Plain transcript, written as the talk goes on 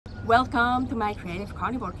Welcome to my creative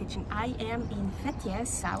carnivore kitchen. I am in Fethiye,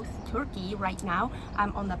 South Turkey right now.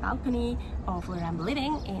 I'm on the balcony of where I'm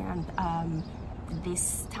living, and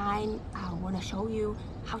this time I want to show you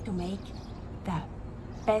how to make the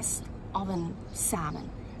best oven salmon.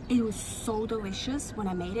 It was so delicious when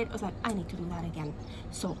I made it. I was like, I need to do that again.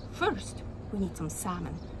 So first we need some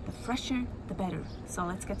salmon. The fresher the better. So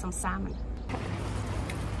let's get some salmon.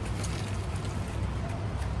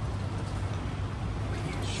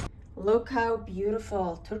 Look how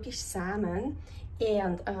beautiful Turkish salmon,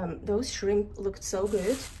 and those shrimp looked so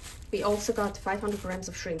good. We also got 500 grams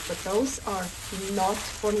of shrimp, but those are not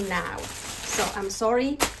for now. So I'm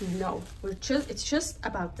sorry, no, it's just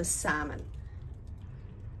about the salmon.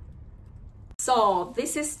 So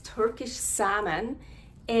this is Turkish salmon,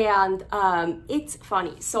 and it's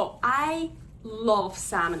funny. So I love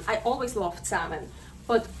salmon. I always loved salmon,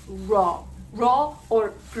 but raw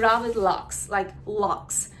or gravid Lachs, like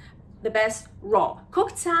Lachs. The best raw.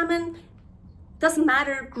 Cooked salmon, doesn't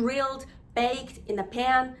matter, grilled, baked, in a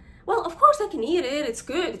pan. Well, of course I can eat it, it's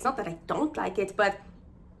good. It's not that I don't like it, but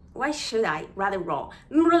why should I? Rather raw.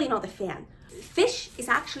 I'm really not a fan. Fish is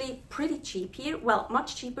actually pretty cheap here. Well,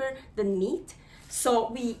 much cheaper than meat. So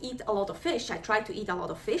we eat a lot of fish. I try to eat a lot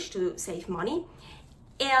of fish to save money.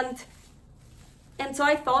 And so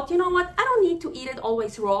I thought, you know what? I don't need to eat it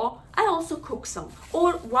always raw. I also cook some.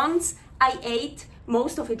 Or once I ate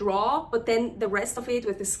most of it raw, but then the rest of it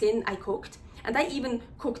with the skin I cooked. And I even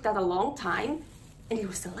cooked that a long time, and it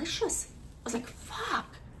was delicious. I was like, fuck,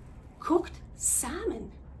 cooked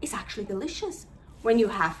salmon is actually delicious when you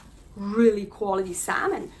have really quality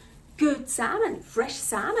salmon, good salmon, fresh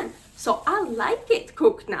salmon. So I like it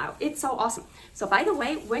cooked now. It's so awesome. So by the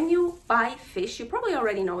way, when you buy fish, you probably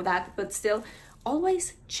already know that, but still,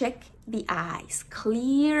 always check the eyes,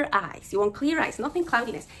 clear eyes. You want clear eyes, nothing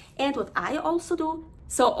cloudiness. And what I also do,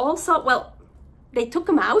 well, they took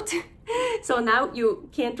them out, so now you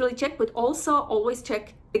can't really check, but also always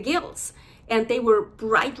check the gills. And they were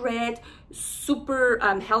bright red, super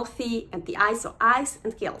healthy, and the eyes, so eyes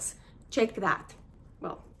and gills, check that.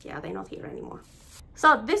 Well, yeah, they're not here anymore.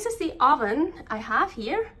 So this is the oven I have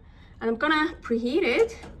here, and I'm gonna preheat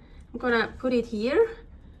it. I'm gonna put it here,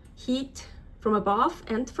 heat from above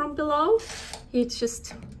and from below. It's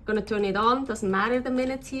just gonna turn it on, doesn't matter the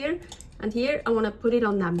minutes here. And here I wanna put it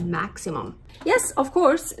on the maximum. Yes, of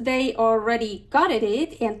course, they already gutted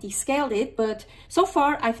it and descaled it, but so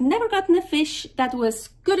far I've never gotten a fish that was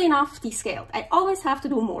good enough descaled. I always have to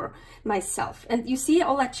do more myself. And you see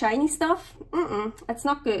all that shiny stuff? That's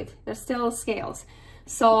not good. There's still scales.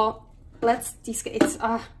 So let's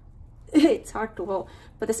descale. It's hard to hold,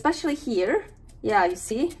 but especially here. Yeah, you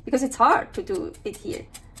see, because it's hard to do it here.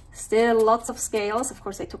 Still lots of scales. Of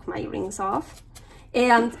course, I took my rings off.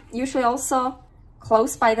 And usually also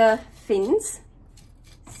close by the fins.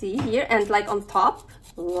 See here, and like on top,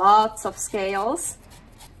 lots of scales.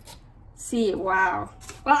 See, wow.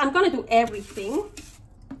 Well, I'm gonna do everything.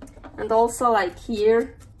 And also like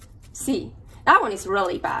here, see, that one is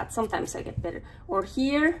really bad. Sometimes I get better. Or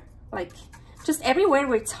here, like just everywhere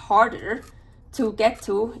where it's harder to get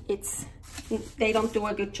to, they don't do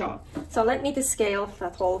a good job. So let me descale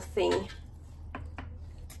that whole thing.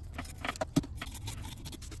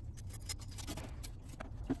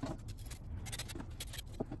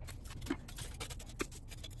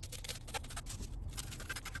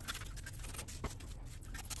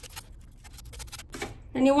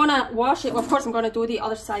 And you want to wash it. Of course, I'm going to do the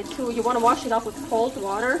other side too. You want to wash it off with cold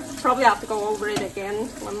water. Probably have to go over it again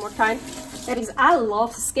one more time. That is, I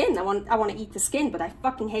love skin. I want to eat the skin, but I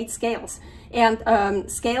fucking hate scales.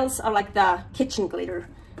 And scales are like the kitchen glitter.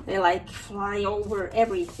 They like fly over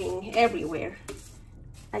everything, everywhere.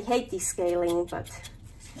 I hate descaling, but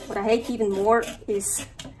what I hate even more is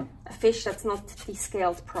a fish that's not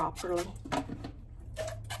descaled properly.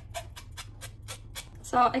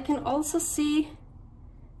 So I can also see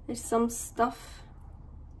there's some stuff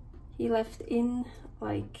he left in,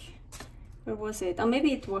 like, where was it? Oh,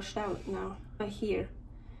 maybe it washed out now. Here.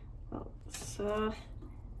 Well, so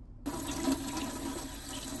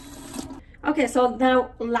okay, so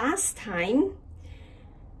now last time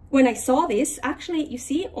when I saw this, actually, you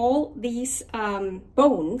see all these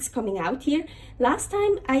bones coming out here. Last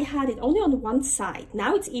time I had it only on one side.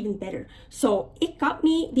 Now it's even better. So it got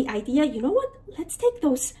me the idea, you know what? Let's take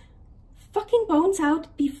those fucking bones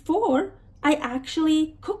out before I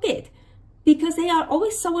actually cook it, because they are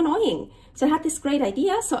always so annoying. So I had this great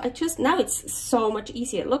idea. So now it's so much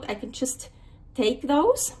easier. Look, I can just take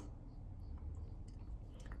those,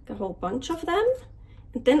 a whole bunch of them,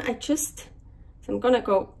 and then so I'm gonna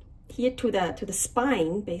go here to the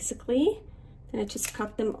spine, basically, Then I just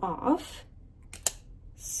cut them off.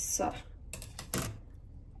 So.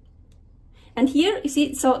 And here, you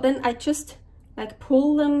see, so then I just like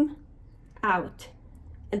pull them out.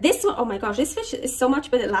 And this one, oh my gosh, this fish is so much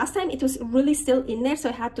better. Last time it was really still in there, so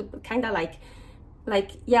I had to kind of like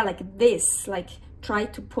this, like try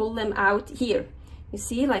to pull them out here. You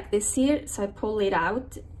see, like this here, so I pull it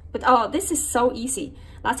out. But oh, this is so easy.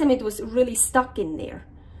 Last time it was really stuck in there.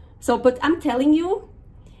 So, but I'm telling you,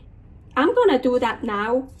 I'm gonna do that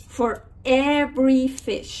now for every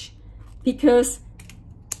fish, because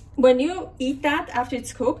when you eat that after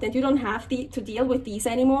it's cooked and you don't have to deal with these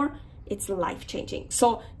anymore, it's life-changing.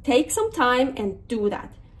 So take some time and do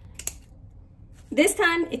that. This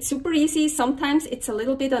time it's super easy. Sometimes it's a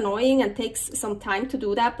little bit annoying and takes some time to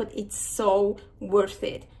do that, but it's so worth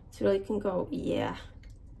it. So you can go, yeah.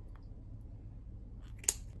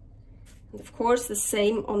 And of course the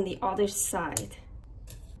same on the other side.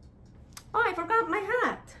 Oh, I forgot my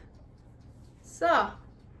hat. So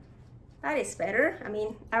that is better. I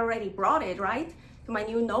mean, I already brought it, right? To my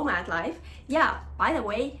new nomad life. Yeah, by the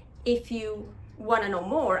way, if you want to know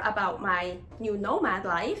more about my new nomad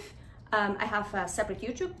life, I have a separate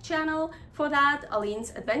YouTube channel for that,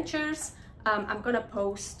 Aline's Adventures. I'm gonna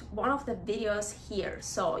post one of the videos here,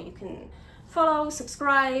 so you can follow,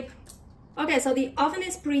 subscribe. Okay, so the oven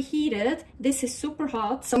is preheated. This is super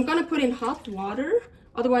hot, so I'm gonna put in hot water,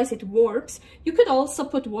 otherwise it warps. You could also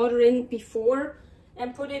put water in before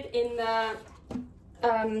and put it in the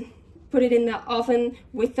oven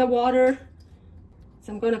with the water.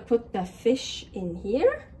 So I'm gonna put the fish in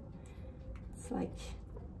here. It's like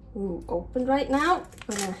open right now.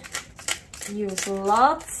 I'm gonna use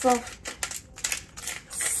lots of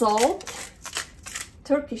salt,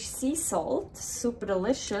 Turkish sea salt, super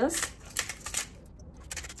delicious.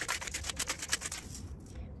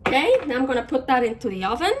 Okay, now I'm gonna put that into the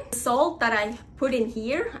oven. The salt that I put in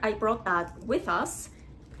here, I brought that with us,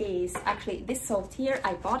 is actually this salt here.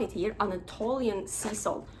 I bought it here, Anatolian sea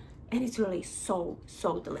salt, and it's really so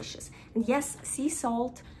delicious. And yes, sea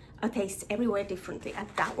salt tastes everywhere differently, and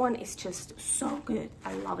that one is just so good.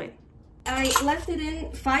 I love it. I left it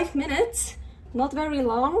in 5 minutes, not very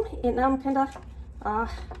long, and now I'm kind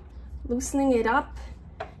of loosening it up.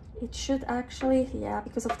 It should actually, yeah,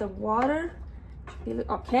 because of the water,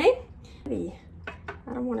 okay.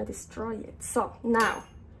 I don't want to destroy it. So now,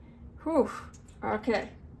 whew, okay.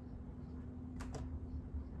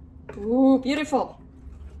 Ooh, beautiful.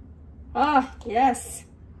 Ah, yes.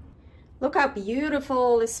 Look how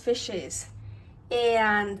beautiful this fish is.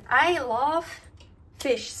 And I love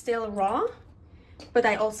fish still raw, but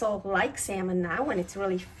I also like salmon now when it's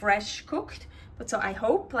really fresh cooked. But so I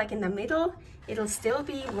hope like in the middle, it'll still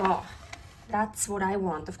be raw. That's what I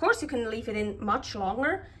want. Of course, you can leave it in much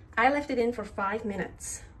longer. I left it in for 5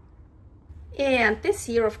 minutes. And this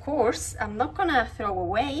here, of course, I'm not gonna throw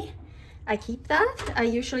away. I keep that. I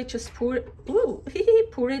usually just pour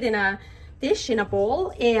it in a dish, in a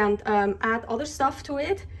bowl, and add other stuff to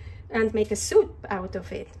it and make a soup out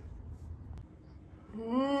of it.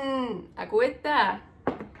 Agüita.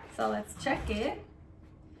 So let's check it.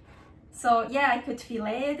 So yeah, I could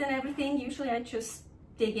fillet it and everything. Usually I just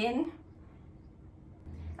dig in.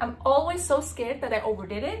 I'm always so scared that I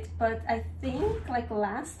overdid it, but I think like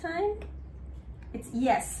last time, it's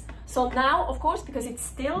yes. So now, of course, because it's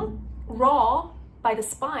still raw by the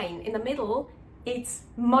spine in the middle, it's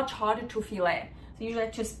much harder to fillet. So usually I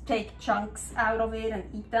just take chunks out of it and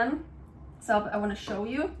eat them. So I want to show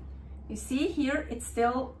you. You see here, it's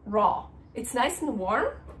still raw. It's nice and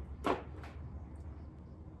warm,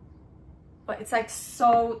 but it's like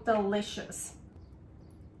so delicious.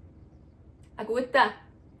 Agüita.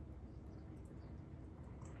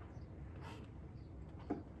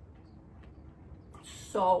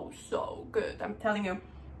 So good, I'm telling you.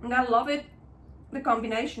 And I love it, the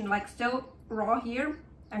combination, like still raw here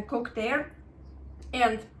and cooked there.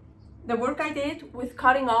 And the work I did with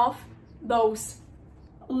cutting off those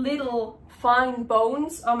little fine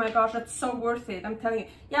bones, oh my gosh, that's so worth it, I'm telling you.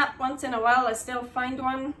 Yeah, once in a while I still find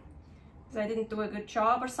one because I didn't do a good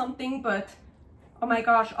job or something, but oh my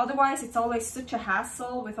gosh, otherwise it's always such a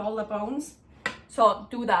hassle with all the bones. So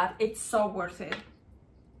do that, it's so worth it.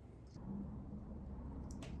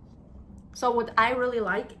 So what I really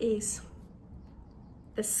like is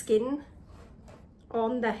the skin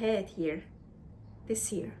on the head here, this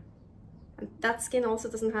here. And that skin also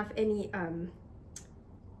doesn't have any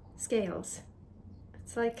scales.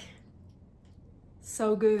 It's like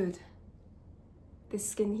so good, this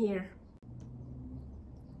skin here.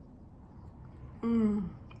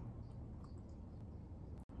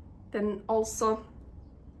 Then also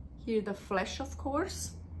here the flesh, of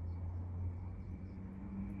course.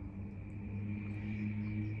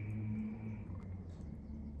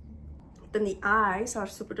 Then the eyes are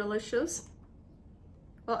super delicious.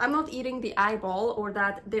 Well, I'm not eating the eyeball, or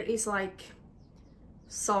that there is like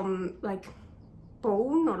some like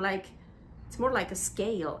bone, or like it's more like a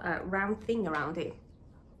scale, a round thing around it.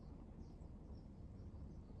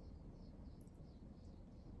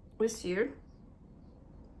 This here.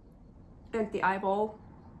 And the eyeball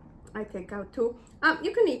I take out too.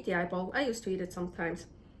 You can eat the eyeball. I used to eat it sometimes.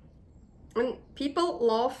 And people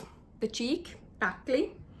love the cheek,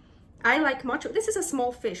 actually. I like much, this is a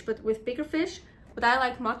small fish, but with bigger fish, what I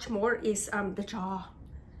like much more is the jaw.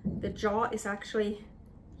 The jaw is actually,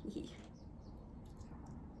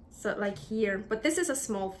 so like here, but this is a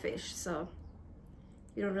small fish, so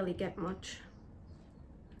you don't really get much.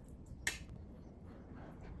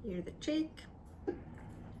 Here the cheek.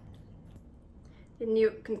 Then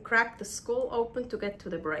you can crack the skull open to get to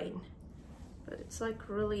the brain, but it's like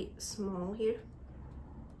really small here.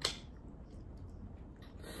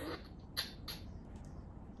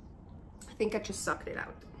 I think I just sucked it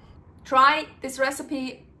out. Try this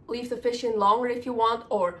recipe, leave the fish in longer if you want,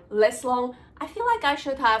 or less long. I feel like I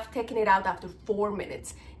should have taken it out after 4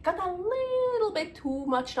 minutes. It got a little bit too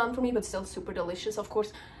much done for me, but still super delicious, of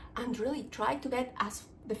course. And really try to get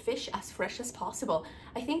the fish as fresh as possible.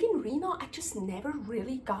 I think in Reno, I just never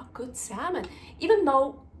really got good salmon. Even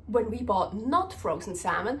though when we bought not frozen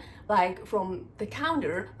salmon, like from the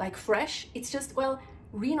counter, like fresh, it's just, well,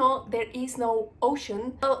 Reno, there is no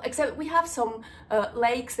ocean. Well, except we have some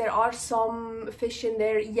lakes, there are some fish in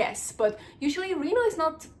there, yes, but usually Reno is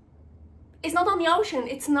not on the ocean.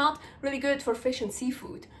 It's not really good for fish and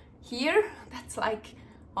seafood. Here, that's like,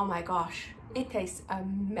 oh my gosh, it tastes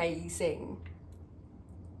amazing.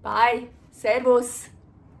 Bye, servus.